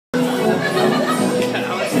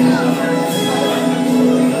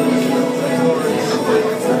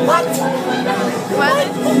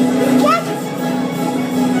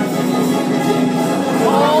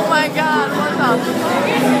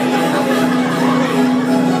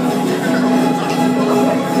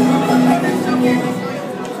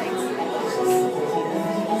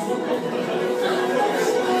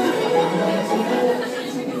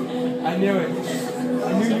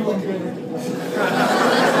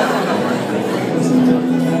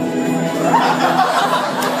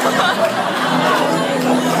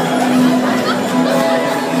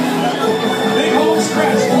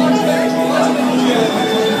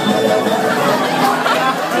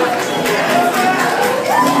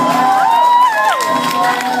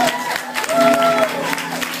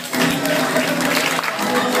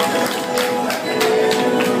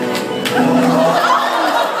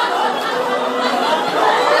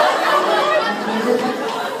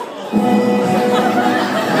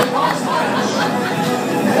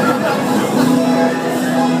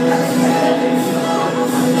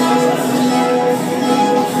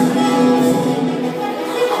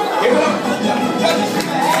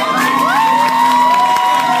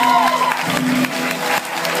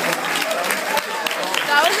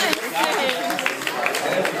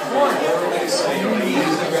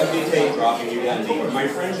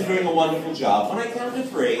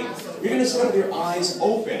your eyes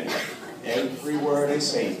open. Every word I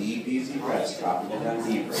say, deep, easy breaths, dropping it down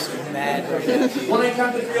deeper. When I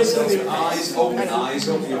count to 3, you'll sit with your eyes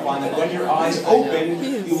open, you'll find that when your eyes open,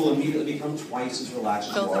 you will immediately become twice as relaxed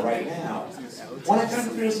as you are right now. When I count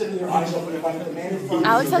to 3, you'll sit with your eyes open, you'll find that the man in front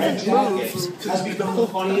of you, red jacket, has become the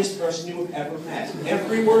funniest person you have ever met.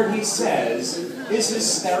 Every word he says is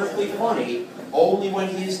hysterically funny, only when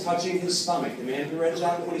he is touching his stomach. The man in the red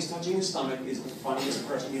jacket, when he's touching his stomach, is the funniest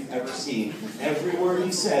person you've ever seen. Every word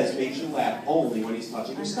he says makes you laugh, only when he's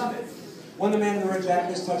touching his stomach. When the man in the red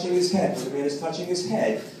jacket is touching his head, when the man is touching his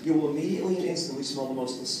head, you will immediately and instantly smell the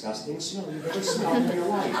most disgusting smell you've ever smelled in your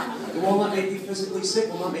life. It will not make you physically sick,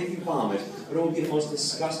 it will not make you vomit, but it will be the most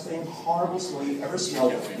disgusting, horrible smell you've ever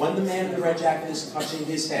smelled when the man in the red jacket is touching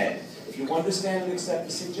his head. If you understand and accept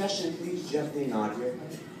the suggestion, please gently nod your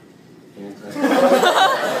head. Fantastic.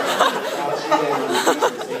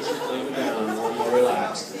 Down, more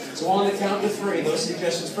relaxed. So on the count of 3, those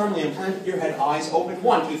suggestions firmly implanted your head, eyes open.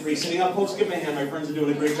 1, 2, 3. Sitting up, folks, give me a hand. My friends are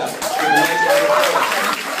doing a great job. So,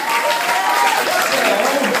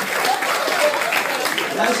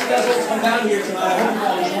 as you guys all come down here tonight, I hope you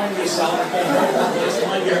all enjoying yourself. I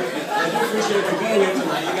do appreciate you being here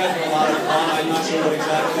tonight. You guys are a lot of fun. I'm not sure what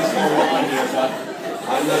exactly is going on here, but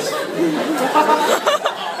I'm just...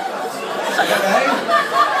 Okay?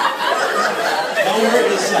 Don't hurt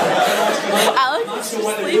yourself. Alex is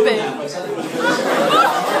sleeping.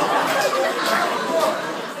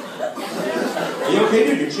 Are you okay,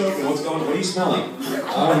 dude? You're choking. What's going on? What are you smelling? I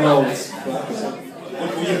don't know.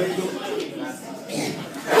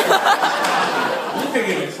 You're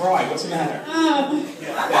going to cry. What's the matter?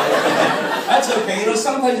 That's okay. You know,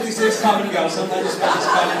 sometimes these things come and go. Sometimes these things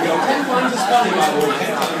come and go. 10 times is funny, by the way.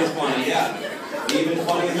 10 times is funny, yeah. Even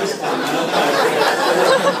funnier this time. I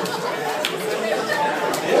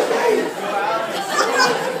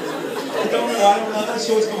don't know. I don't know. I'm not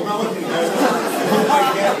sure what's going on with me. I don't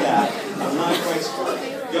quite get that. I'm not quite sure.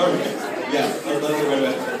 Yeah,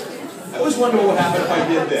 I always wonder what would happen if I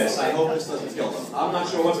did this. I hope this doesn't kill them. I'm not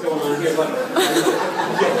sure what's going on here, but...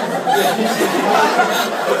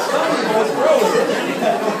 It's funny, but it's gross.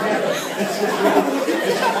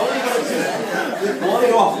 It's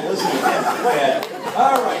bloody awful, isn't it? Yeah.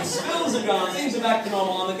 All right, spills are gone, things are back to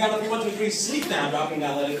normal. On the count of 1, 2, 3, sleep now, dropping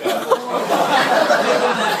down, let it go. Give a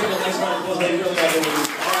nice round of applause. They really are doing it.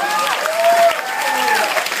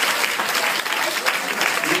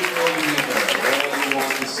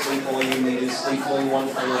 All you need is sleep, feeling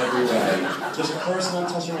wonderful in every way. Just a personal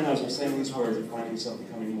touch right now as I'm saying these words, you're finding yourself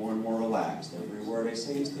becoming more and more relaxed. Every word I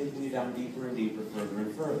say is taking you down deeper and deeper, further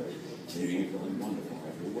and further, leaving you feeling wonderful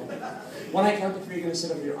every way. When I count to 3, you're going to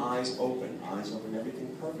sit up with your eyes open,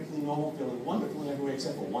 everything perfectly normal, feeling wonderful in every way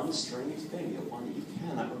except for one strange thing. You'll find that you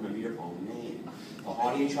cannot remember your own name. The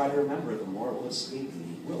harder you try to remember it, the more it will escape you.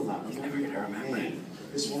 You will not remember your own name.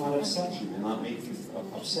 This will not upset you, will not make you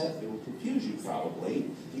upset, it will confuse you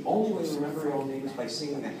probably. The only way to remember your own name is by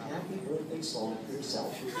singing a happy birthday song for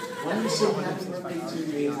yourself. When you sing happy birthday to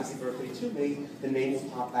me, happy birthday to me, the name will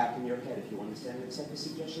pop back in your head. If you understand and accept the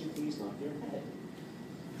suggestion, please nod your head.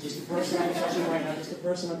 Just the person I'm touching right now, just the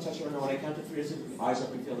person I'm touching right now. When I count to 3, your eyes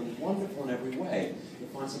open, feeling wonderful in every way. You'll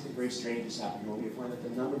find something very strange is happening. You'll find that the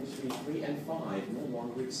number between 3 and 5 no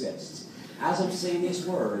longer exists. As I'm saying these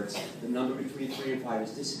words, the number between 3 and 5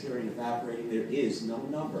 is disappearing, evaporating. There is no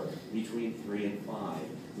number between 3 and 5.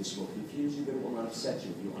 This will confuse you, but it will not upset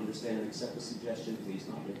you. If you understand and accept the suggestion, please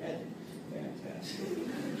nod your head. Fantastic.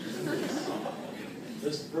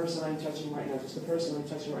 Just the person I'm touching right now,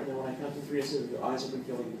 when I count to 3, I sit with your eyes open,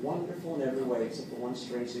 feeling wonderful in every way, except for one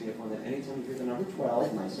strange thing. You'll find that anytime you hear the number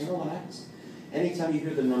 12, nice and relaxed, anytime you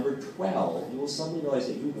hear the number 12, you will suddenly realize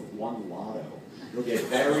that you have won lotto. You'll get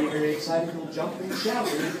very, very excited. You'll jump and shout.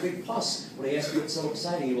 You'll make a big fuss. When I ask you what's so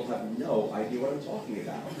exciting, you will have no idea what I'm talking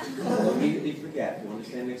about. You'll immediately forget. If you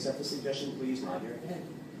understand and accept the suggestion, please nod your head.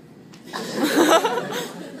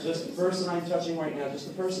 Just the person I'm touching right now,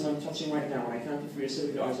 when I count to 3, you sit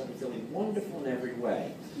with your eyes open, feeling wonderful in every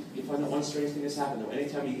way. You find that one strange thing has happened, though.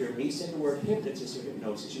 Anytime you hear me say the word hypnotist or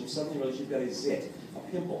hypnosis, you will suddenly realize you've got a zit, a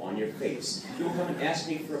pimple on your face. You will come and ask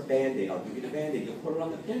me for a Band-Aid. I'll give you the Band-Aid. You'll put it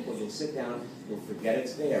on the pimple. You'll sit down. You'll forget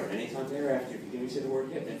it's there. And anytime thereafter, if you hear me say the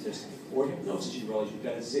word hypnotist or hypnosis, you realize you've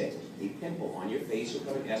got a zit, a pimple on your face. You'll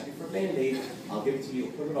come and ask me for a Band-Aid. I'll give it to you.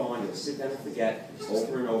 You'll put it on. You'll sit down and forget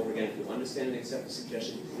over and over again. If you understand and accept the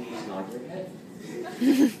suggestion, please nod your head.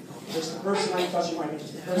 Just the person I'm touching right now,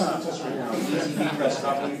 easy deep breaths,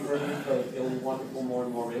 dropping you further and further, feeling wonderful, more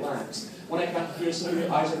and more relaxed. When I count to 3, some of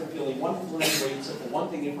your eyes are feeling wonderful in every way, except for one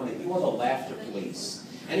thing, you find that you are the laughter police.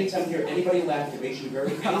 Anytime you hear anybody laughing, it makes you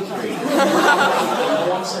very angry.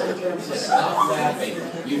 No uncertain terms to stop laughing.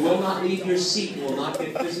 You will not leave your seat. You will not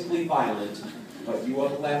get physically violent. But you are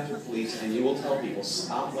the laughter police, and you will tell people,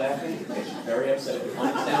 stop laughing. It makes you very upset. If you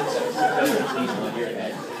understand suggestion, please on your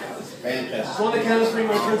head. Fantastic. So on the count of 3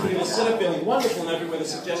 more turns, we will sit up feeling wonderful and everywhere the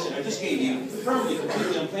suggestion I just gave you firmly,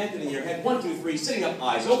 completely implanted in your head. 1, 2, 3, sitting up,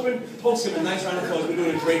 eyes open. Folks, give a nice round of applause. We're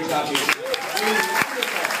doing a great job here.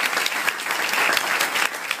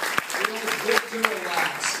 Good to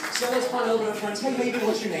relax. So let's find a little bit of friends. Hey, baby,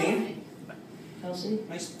 what's your name? Kelsey.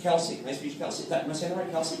 Nice, Kelsey. Nice to meet you, Kelsey. Am I saying that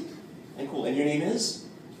right, Kelsey? And cool. And your name is?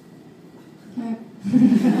 Your name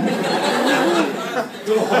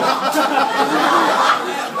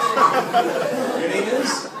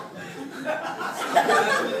is?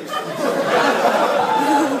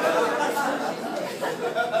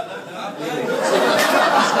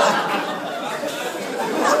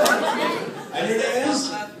 And your name is?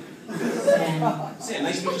 Sam. Sam.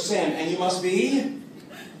 Nice to meet you, Sam. And you must be?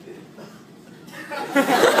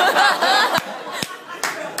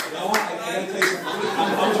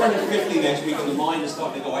 I'm turning 50 next week, and the mind is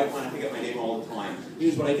starting to go, I find I forget my name all the time.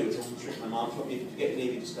 Here's what I do. It's a trick my mom taught me. If you forget your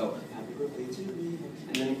name, you just go, happy birthday to me,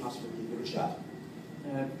 and then you possibly give it a shot.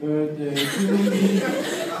 Happy birthday to me.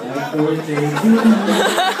 Happy birthday to me.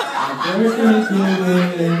 Happy birthday to me.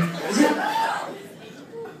 Is it?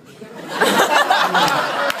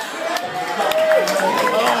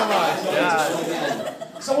 Oh my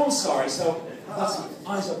God. So I'm sorry. So let's see.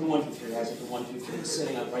 Eyes open, 1, 2, 3. Eyes open, 1, 2, 3.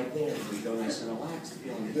 Sitting up right there. We go nice and relaxed,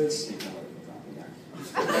 feeling good. Sleep.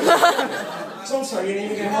 So I'm sorry. Your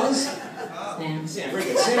name again was? Sam. Sam. Very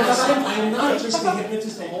good. Sam. I am not just a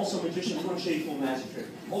hypnotist. I'm also a magician. I'm going to show you a cool magic trick.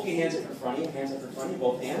 Hold your hands up in front of you. Hands up in front of you.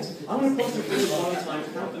 Both hands. I'm going to close your fingers 1 at a time.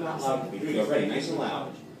 Count them out loud. Here we go. Ready? Nice and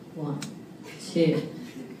loud. 1, 2,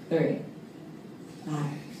 3, 5.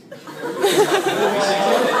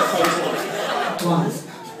 1, 2,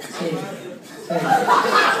 3. Oh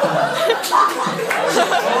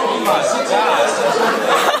my, 6 hours.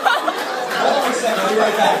 Hold on a second, I'll be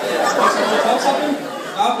right back. Tell something?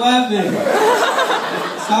 Stop laughing.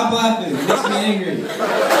 Stop laughing. It makes me angry.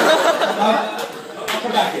 I'll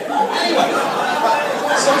come back here. Anyway,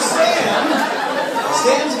 so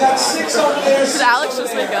Sam's got 6 over there. Did Alex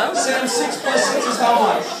just wake up? Sam, 6 plus 6 is how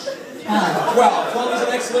much? 12. 12 is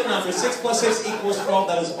an excellent number. 6 plus 6 equals 12.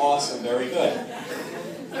 That is awesome. Very good.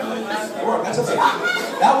 That's okay.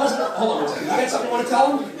 That wasn't. Hold on. You got something you want to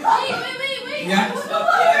tell him? Wait. Yeah. You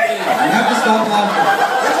have to stop laughing.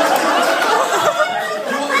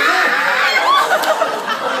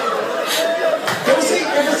 Give a seat.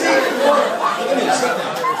 Look at me. Sit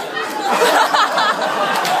down.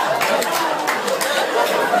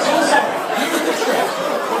 So sorry. Here's the trick.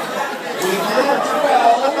 We have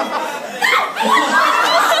 12.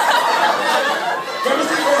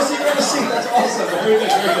 Grab a seat. That's awesome. Very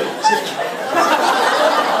good. Sit down.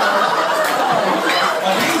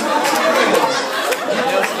 These are the triggers.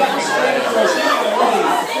 Now let's get straight across. Here we go. Ready?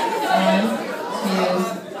 1, 2,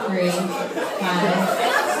 3,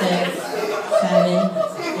 5, 6, 7,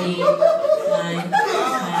 8, 9, 10,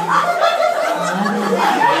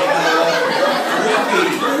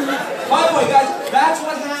 11. By the way, guys, that's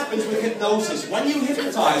what happens with hypnosis. When you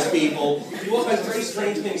hypnotize people, you all kinds of very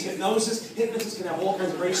strange things. Hypnosis can have all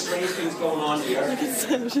kinds of very strange things going on here. Look at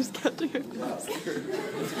Sam, she's catching her.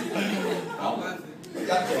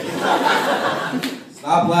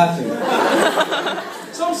 Stop laughing.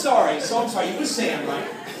 So I'm sorry. You were Sam, right?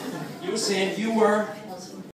 You were Sam. You were...